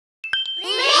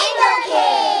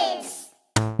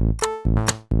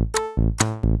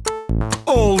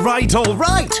all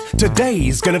right!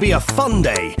 Today's gonna be a fun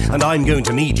day, and I'm going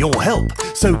to need your help.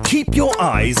 So keep your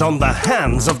eyes on the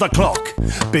hands of the clock,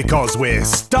 because we're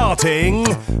starting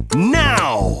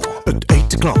now! At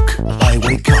 8 o'clock, I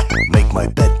wake up, make my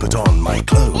bed, put on my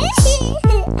clothes.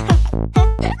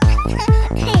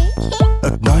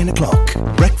 At 9 o'clock,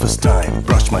 breakfast time,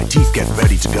 brush my teeth, get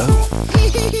ready to go.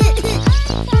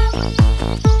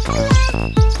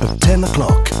 At 10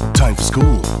 o'clock, time for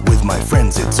school. With my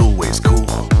friends, it's always cool.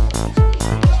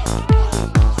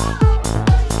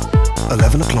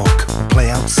 11 o'clock, play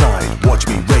outside. Watch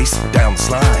me race down the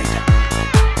slide.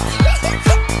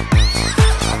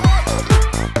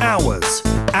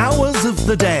 Hours of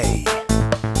the day.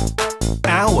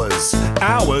 Hours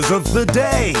of the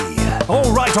day.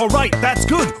 All right, that's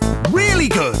good. Really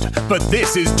good. But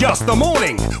this is just the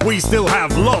morning. We still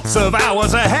have lots of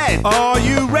hours ahead. Are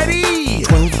you ready?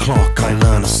 12 o'clock, I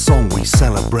learn a song. We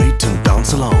celebrate and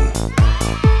dance along.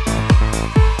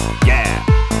 Yeah.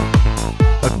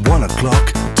 At 1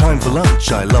 o'clock, time for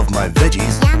lunch. I love my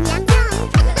veggies. Yum, yum, yum.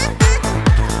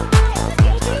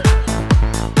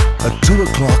 At 2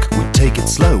 o'clock, we take it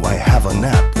slow. I have a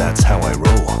nap, that's how I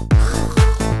roll.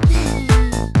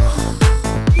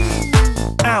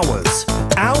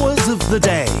 Hours of the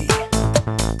day.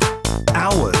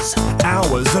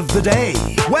 Hours of the day.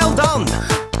 Well done!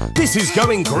 This is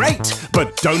going great,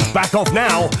 but don't back off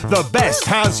now. The best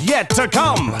has yet to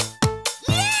come.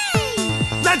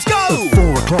 Yay! Let's go! At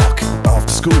 4 o'clock,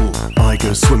 after school, I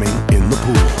go swimming in the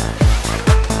pool.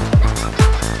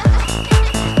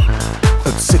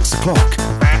 At 6 o'clock,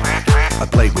 I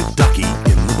play with Ducky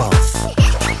in the bath.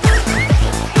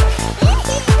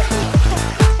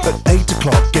 At 8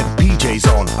 o'clock, get PJs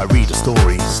on. I read a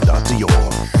story, start to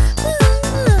yawn.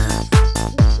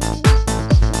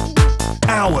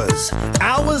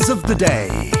 Hours of the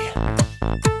day.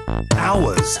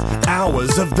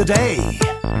 Hours of the day.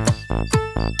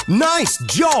 Nice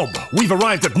job! We've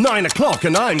arrived at 9 o'clock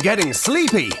and I'm getting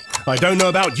sleepy. I don't know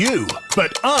about you,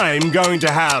 but I'm going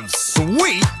to have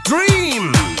sweet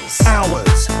dreams!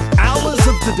 Hours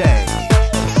of the day.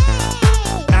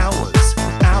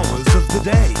 Hours of the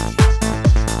day.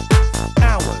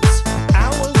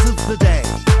 Hours of the day.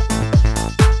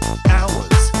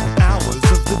 Hours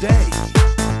of the day.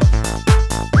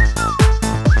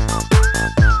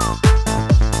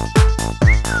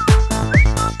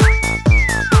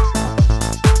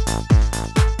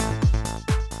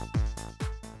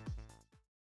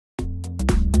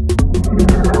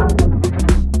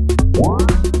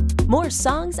 More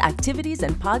songs, activities,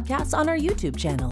 and podcasts on our YouTube channel.